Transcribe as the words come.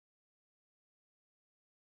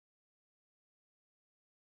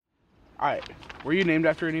All right. Were you named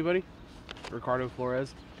after anybody? Ricardo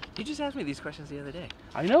Flores. You just asked me these questions the other day.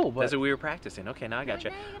 I know, but That's what we were practicing. Okay, now I got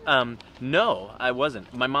you. No, I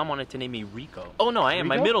wasn't. My mom wanted to name me Rico. Oh no, I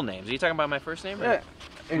am. Rico? My middle names. Are you talking about my first name? Or?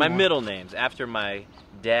 Yeah. My middle names after my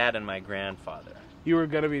dad and my grandfather. You were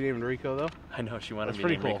gonna be named Rico though. I know she wanted That's me to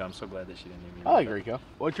pretty name cool. Rico. I'm so glad that she didn't name me. I like Rico.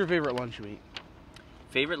 What's your favorite lunch meat?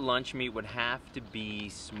 Favorite lunch meat would have to be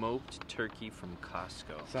smoked turkey from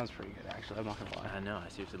Costco. Sounds pretty good, actually. I'm not gonna lie. I know. I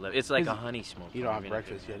seriously love it. It's like a honey smoked. You don't have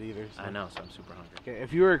breakfast yet either. So. I know, so I'm super hungry. Okay,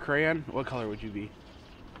 if you were a crayon, what color would you be?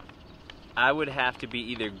 I would have to be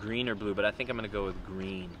either green or blue, but I think I'm gonna go with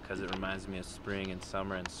green because it reminds me of spring and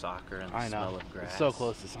summer and soccer and the smell of grass. It's so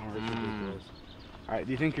close to summer. It's ridiculous. All right,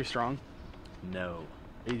 do you think you're strong? No.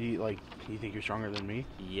 Do you think you're stronger than me?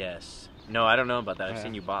 Yes. No, I don't know about that. I've Yeah.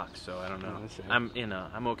 seen you box, so I don't know.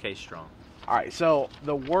 I'm okay strong. All right, so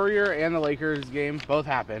the Warrior and the Lakers game both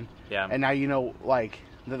happened. Yeah. And now you know, like,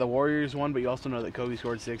 that the Warriors won, but you also know that Kobe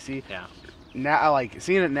scored 60. Yeah. Now, like,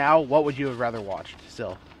 seeing it now, what would you have rather watched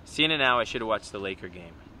still? Seeing it now, I should have watched the Laker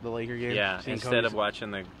game. The Laker game? Yeah, Seeing instead of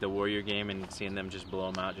watching the Warrior game and seeing them just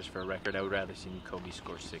blow them out just for a record, I would rather see Kobe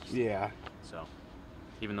score 60. Yeah. So,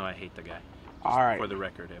 even though I hate the guy. All right. For the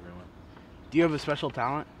record, everyone. Do you have a special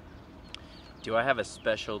talent? Do I have a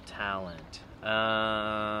special talent? No.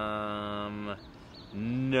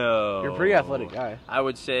 You're a pretty athletic guy. I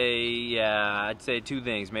would say, yeah, I'd say two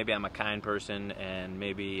things. Maybe I'm a kind person, and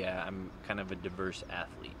maybe I'm kind of a diverse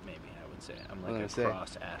athlete, maybe I would say. I'm like a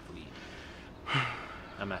cross athlete.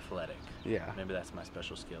 I'm athletic. Yeah. Maybe that's my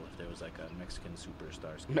special skill if there was like a Mexican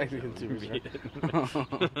superstar skill. Mexican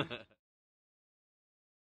superstar.